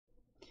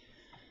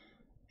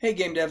Hey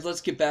game devs,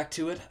 let's get back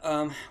to it.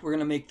 We're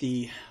gonna make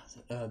the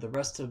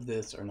rest of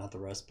this, or not the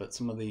rest, but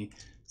some of the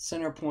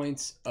center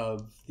points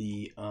of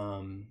the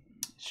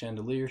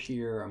chandelier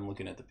here. I'm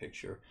looking at the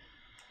picture.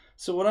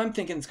 So what I'm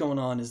thinking is going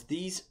on is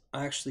these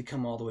actually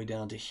come all the way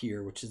down to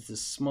here, which is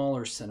this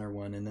smaller center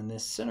one, and then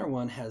this center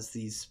one has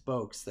these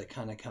spokes that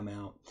kind of come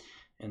out.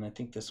 And I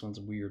think this one's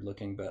weird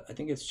looking, but I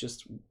think it's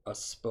just a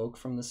spoke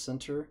from the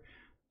center.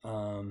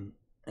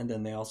 And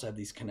then they also have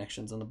these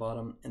connections on the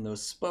bottom, and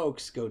those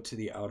spokes go to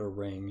the outer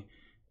ring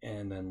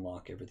and then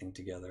lock everything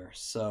together.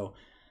 So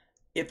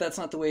if that's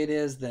not the way it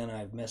is, then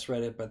I've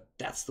misread it, but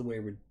that's the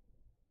way we're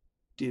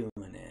doing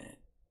it.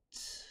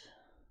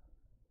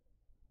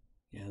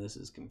 Yeah, this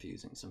is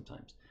confusing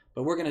sometimes,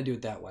 but we're gonna do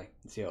it that way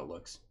and see how it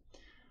looks.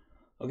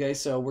 Okay,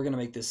 so we're gonna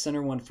make this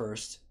center one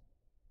first,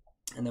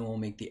 and then we'll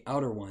make the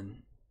outer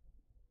one,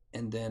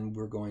 and then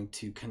we're going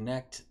to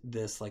connect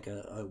this like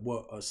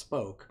a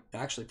spoke.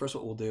 Actually, first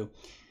what we'll do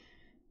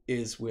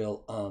is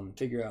we'll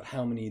figure out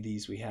how many of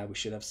these we have. We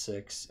should have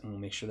 6, and we'll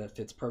make sure that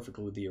fits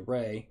perfectly with the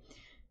array,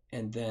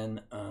 and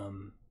then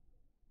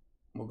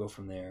we'll go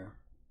from there,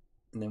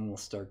 and then we'll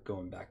start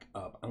going back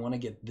up. I want to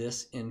get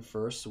this in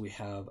first so we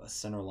have a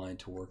center line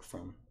to work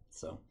from.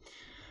 So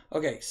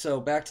okay, so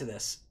back to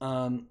this.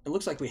 It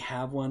looks like we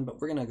have one,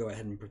 but we're gonna go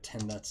ahead and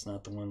pretend that's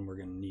not the one we're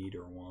gonna need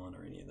or want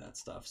or any of that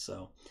stuff.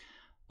 So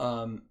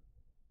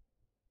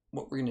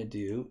what we're going to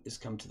do is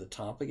come to the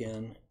top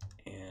again,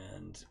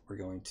 and we're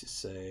going to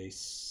say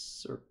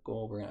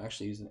circle. We're going to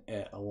actually use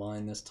a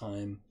line this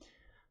time,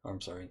 or I'm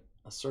sorry,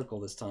 a circle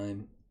this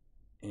time.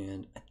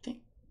 And I think,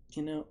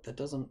 you know, that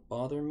doesn't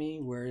bother me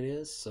where it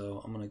is, so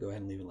I'm going to go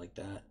ahead and leave it like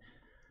that.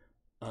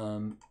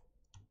 I'll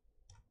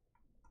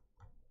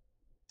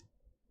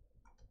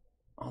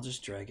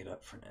just drag it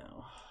up for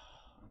now.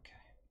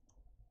 Okay.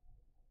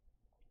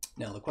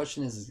 Now the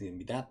question is it going to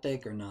be that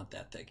thick or not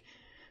that thick?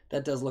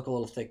 That does look a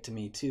little thick to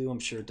me too. I'm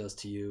sure it does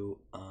to you.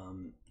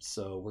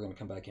 So we're going to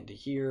come back into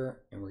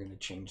here, and we're going to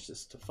change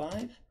this to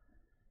 5.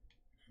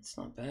 It's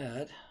not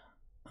bad.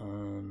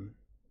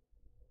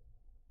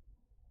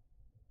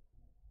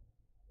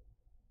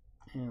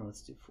 Yeah,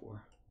 let's do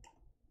 4.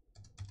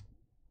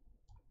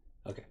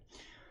 Okay.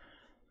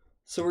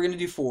 So we're going to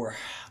do 4.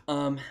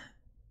 Back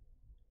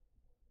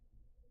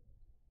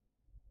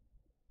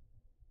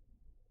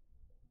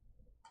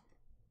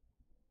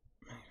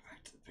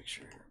to the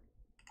picture here.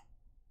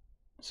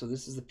 So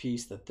this is the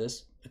piece that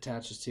this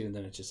attaches to, and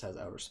then it just has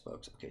outer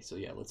spokes. Okay, so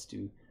yeah, let's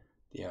do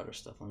the outer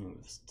stuff. Let me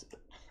move this to the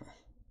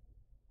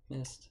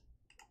missed.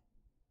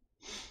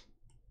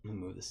 Let me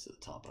move this to the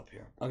top up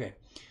here. Okay,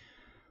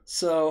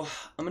 so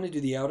I'm gonna do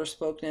the outer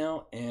spoke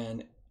now,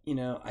 and you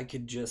know, I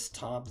could just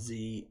top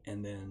Z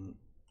and then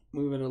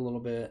move it a little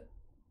bit,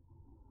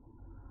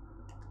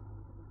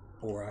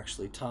 or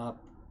actually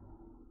top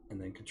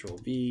and then Control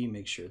V,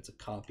 make sure it's a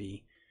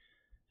copy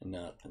and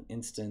not an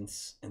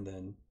instance, and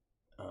then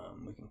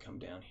we can come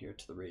down here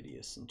to the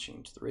radius and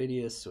change the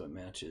radius so it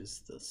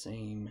matches the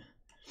same,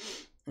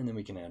 and then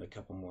we can add a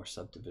couple more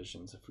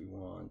subdivisions if we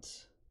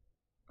want.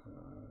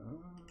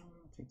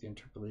 I think the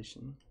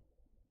interpolation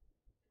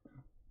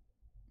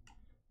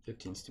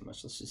 15 is too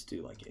much. Let's just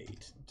do like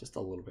 8, just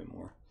a little bit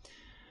more.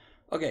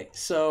 Okay,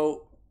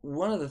 so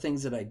one of the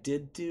things that I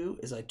did do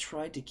is I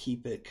tried to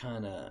keep it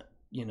kind of,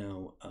 you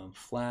know,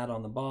 flat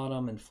on the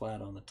bottom and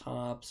flat on the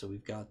top, so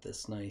we've got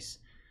this nice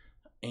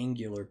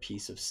angular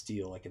piece of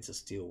steel, like it's a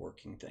steel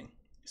working thing.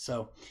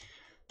 So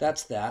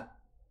that's that.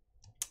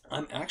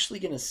 I'm actually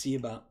going to see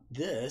about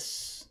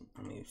this.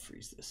 Let me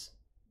freeze this.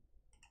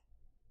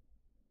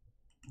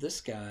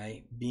 This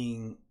guy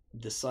being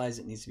the size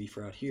it needs to be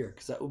for out here,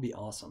 because that would be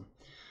awesome.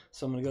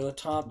 So I'm going to go to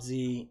the top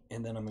Z,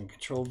 and then I'm going to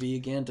Control V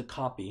again to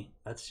copy.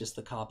 That's just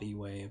the copy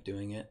way of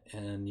doing it.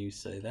 And you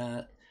say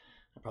that.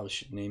 I probably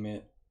should name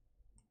it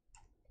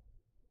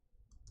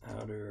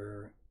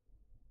outer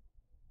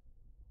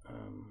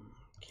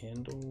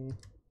candle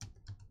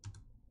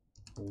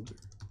holder.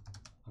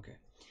 Okay.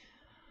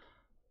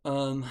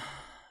 And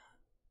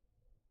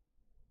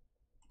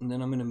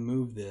then I'm going to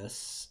move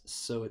this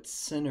so it's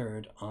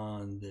centered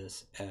on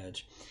this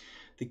edge.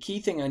 The key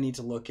thing I need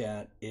to look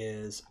at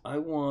is I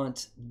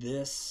want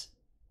this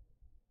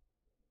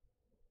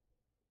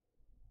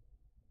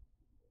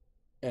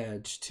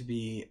edge to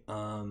be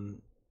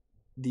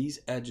these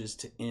edges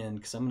to end,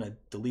 because I'm going to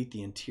delete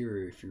the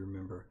interior if you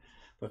remember.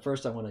 But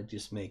first I want to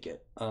just make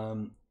it.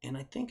 And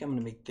I think I'm going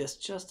to make this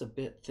just a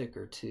bit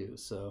thicker too.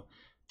 So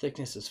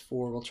thickness is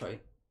 4. We'll try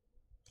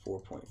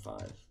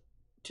 4.5.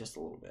 Just a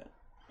little bit.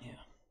 Yeah.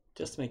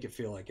 Just to make it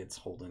feel like it's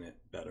holding it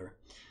better.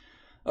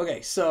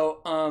 Okay,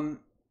 so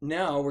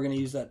now we're going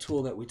to use that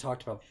tool that we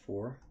talked about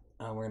before.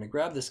 We're going to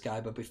grab this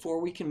guy, but before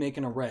we can make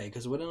an array,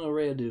 because what an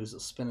array will do is it'll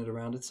spin it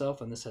around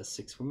itself, and this has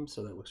 6 of them,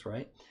 so that looks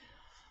right.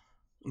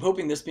 I'm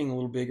hoping this being a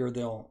little bigger,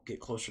 they'll get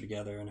closer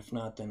together, and if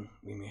not, then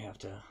we may have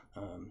to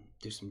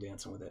do some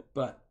dancing with it.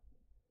 But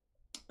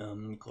let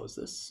me close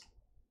this.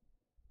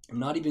 I'm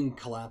not even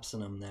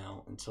collapsing them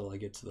now until I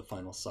get to the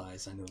final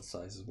size. I know the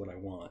size is what I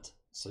want,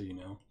 so you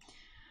know.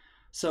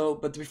 So,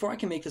 but before I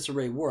can make this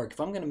array work,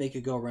 if I'm going to make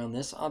it go around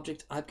this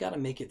object, I've got to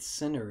make it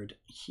centered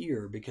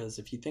here, because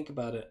if you think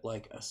about it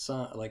like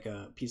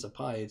a piece of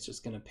pie, it's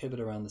just going to pivot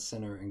around the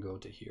center and go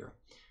to here.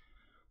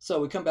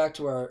 So we come back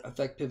to our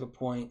effect pivot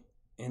point,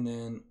 and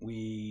then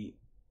we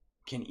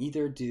can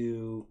either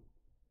do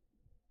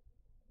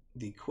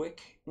the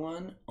quick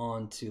one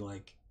onto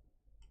like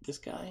this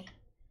guy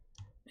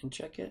and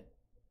check it,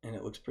 and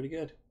it looks pretty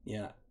good.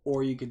 Yeah,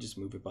 or you could just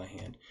move it by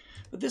hand.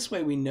 But this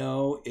way we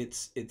know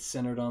it's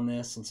centered on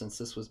this, and since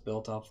this was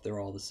built off, they're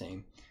all the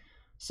same.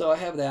 So I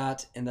have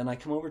that, and then I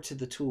come over to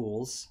the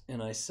tools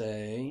and I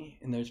say,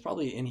 and there's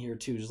probably in here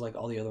too, just like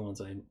all the other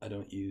ones I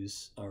don't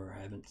use or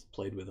haven't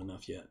played with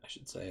enough yet. I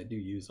should say I do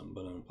use them,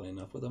 but I don't play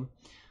enough with them.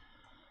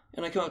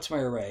 And I come up to my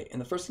array, and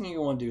the first thing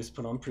you want to do is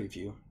put on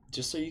preview,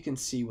 just so you can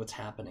see what's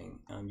happening.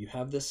 You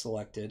have this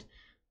selected,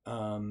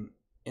 and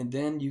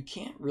then you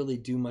can't really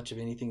do much of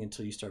anything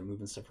until you start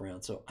moving stuff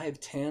around. So I have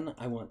 10,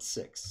 I want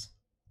 6.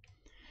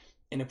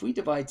 And if we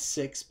divide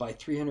 6 by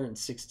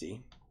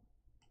 360,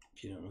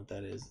 if you don't know what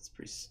that is, it's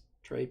pretty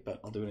straight, but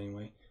I'll do it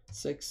anyway.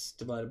 6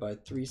 divided by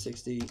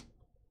 360,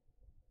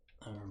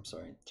 I'm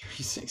sorry,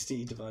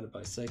 360 divided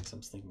by 6,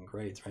 I'm thinking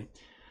grades, right?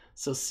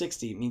 So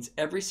 60 means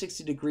every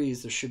 60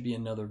 degrees there should be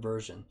another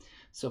version.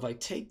 So if I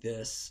take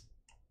this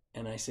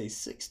and I say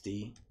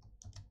 60,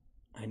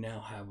 I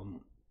now have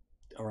them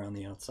around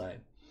the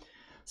outside.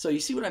 So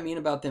you see what I mean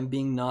about them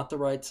being not the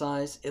right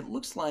size? It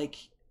looks like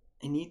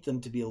I need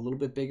them to be a little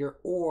bit bigger,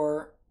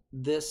 or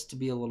this to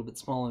be a little bit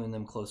smaller and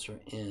them closer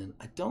in.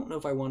 I don't know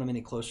if I want them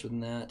any closer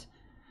than that,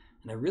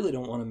 and I really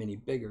don't want them any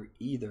bigger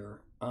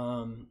either.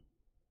 You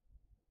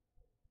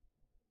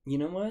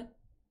know what?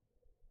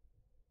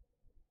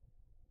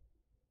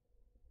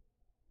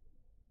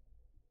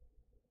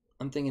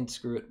 I'm thinking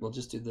screw it. We'll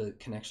just do the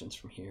connections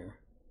from here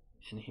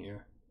and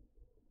here.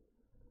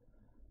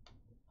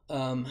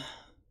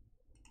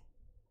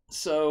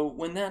 So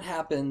when that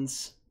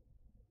happens,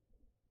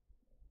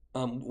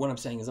 what I'm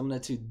saying is I'm going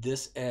to do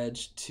this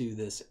edge to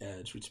this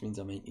edge, which means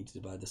I might need to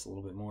divide this a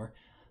little bit more.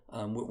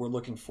 What we're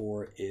looking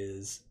for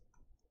is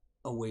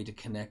a way to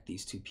connect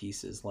these two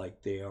pieces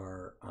like they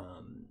are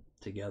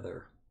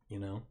together, you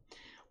know,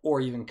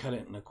 or even cut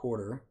it in a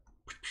quarter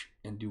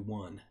and do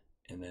one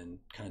and then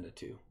kind of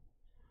two.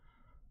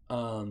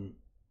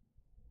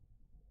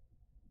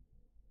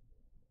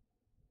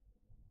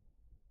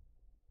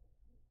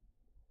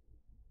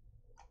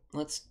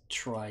 Let's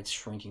try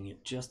shrinking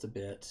it just a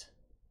bit.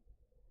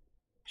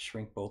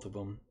 Shrink both of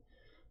them.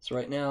 So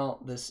right now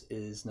this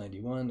is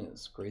 91.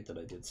 It's great that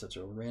I did such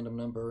a random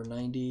number.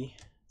 90,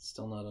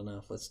 still not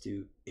enough. Let's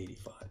do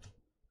 85.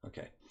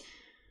 Okay.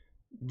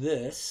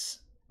 This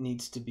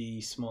needs to be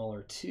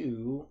smaller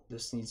too.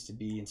 This needs to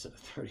be, instead of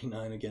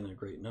 39, again, a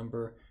great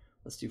number.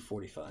 Let's do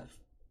 45.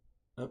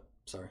 Oh,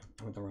 sorry,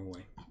 I went the wrong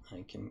way.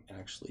 I can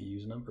actually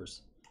use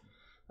numbers.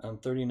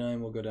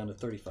 39 will go down to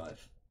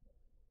 35.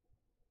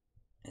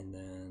 And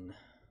then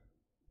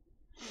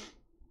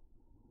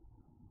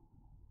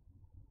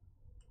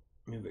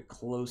move it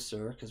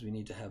closer because we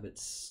need to have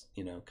it,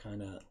 you know,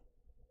 kind of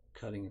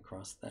cutting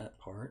across that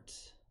part.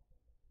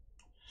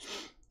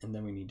 And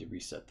then we need to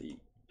reset the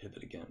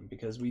pivot again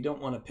because we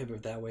don't want to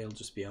pivot that way. It'll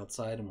just be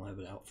outside and we'll have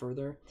it out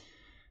further.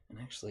 And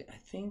actually, I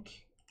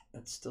think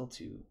that's still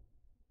too...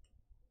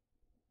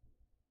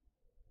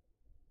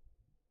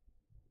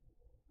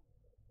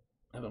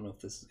 I don't know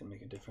if this is going to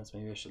make a difference.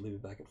 Maybe I should leave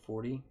it back at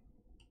 40.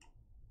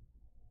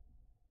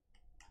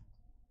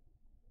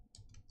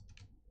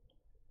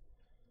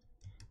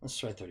 Let's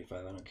try 35.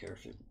 I don't care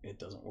if it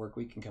doesn't work.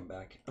 We can come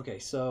back. Okay,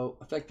 so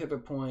effect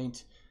pivot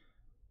point,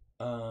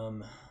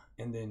 and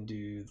then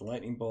do the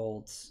lightning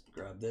bolts.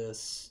 Grab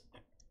this.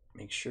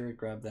 Make sure it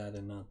grabbed that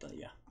and not that.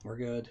 Yeah, we're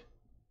good.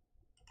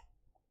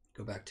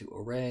 Go back to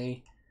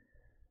array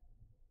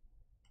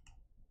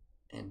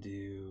and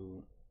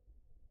do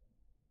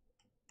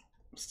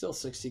still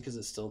 60 because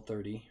it's still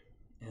 30.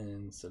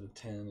 And instead of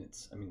 10,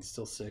 it's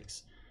still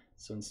 6.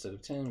 So instead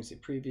of 10, we say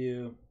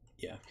preview.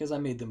 Yeah, because I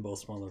made them both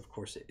smaller. Of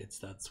course,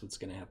 that's what's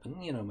going to happen.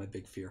 You know, my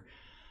big fear.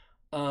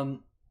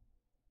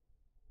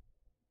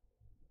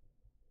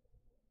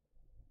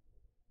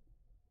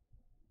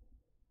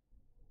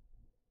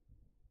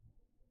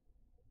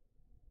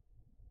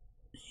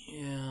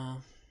 Yeah.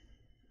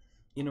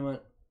 You know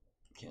what?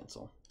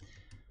 Cancel.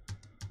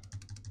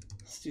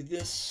 Let's do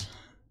this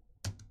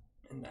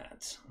and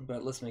that.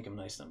 But let's make them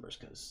nice numbers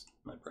because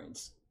my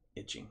brain's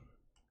itching.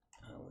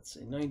 Let's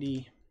say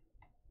 90.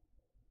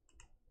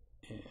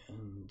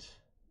 And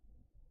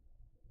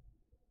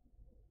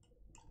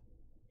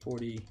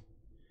 40.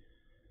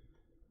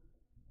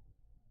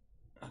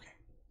 Okay,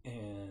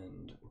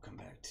 and we'll come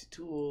back to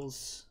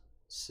tools,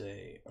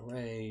 say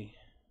array,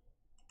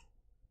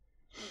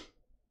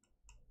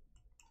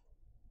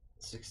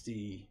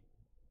 60,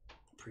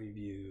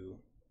 preview.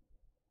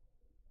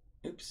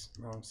 Oops,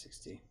 wrong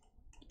 60.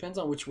 Depends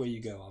on which way you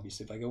go.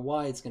 Obviously, if I go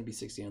Y, it's going to be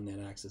 60 on that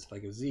axis. If I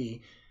go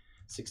Z,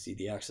 60,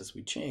 the axis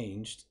we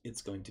changed,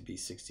 it's going to be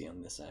 60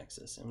 on this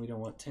axis. And we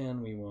don't want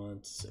 10, we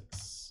want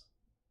 6.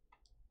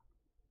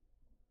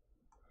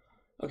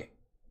 Okay,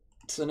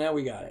 So now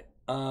we got it.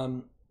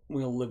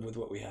 We'll live with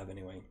what we have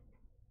anyway.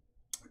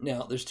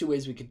 Now, there's two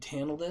ways we could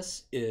handle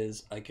this.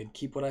 Is I could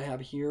keep what I have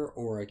here,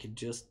 or I could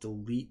just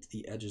delete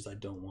the edges I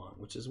don't want,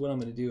 which is what I'm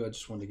going to do. I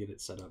just wanted to get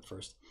it set up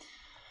first.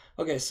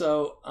 Okay,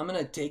 so I'm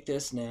going to take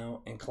this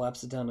now and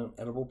collapse it down to an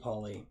editable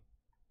poly,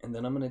 and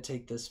then I'm going to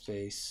take this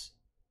face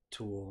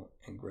tool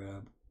and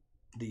grab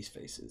these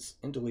faces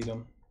and delete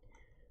them.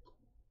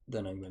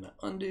 Then I'm going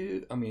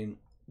to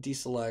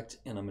deselect,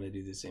 and I'm going to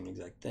do the same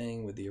exact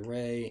thing with the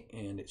array,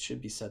 and it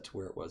should be set to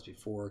where it was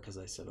before because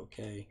I said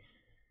okay.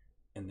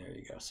 And there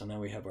you go. So now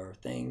we have our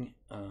thing.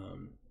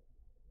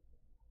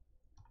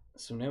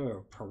 So now we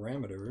have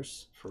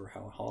parameters for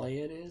how high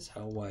it is,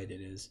 how wide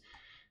it is,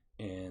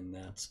 and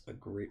that's a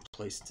great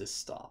place to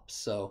stop.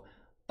 So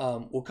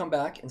we'll come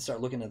back and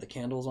start looking at the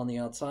candles on the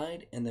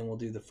outside, and then we'll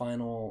do the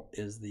final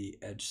is the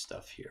edge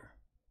stuff here.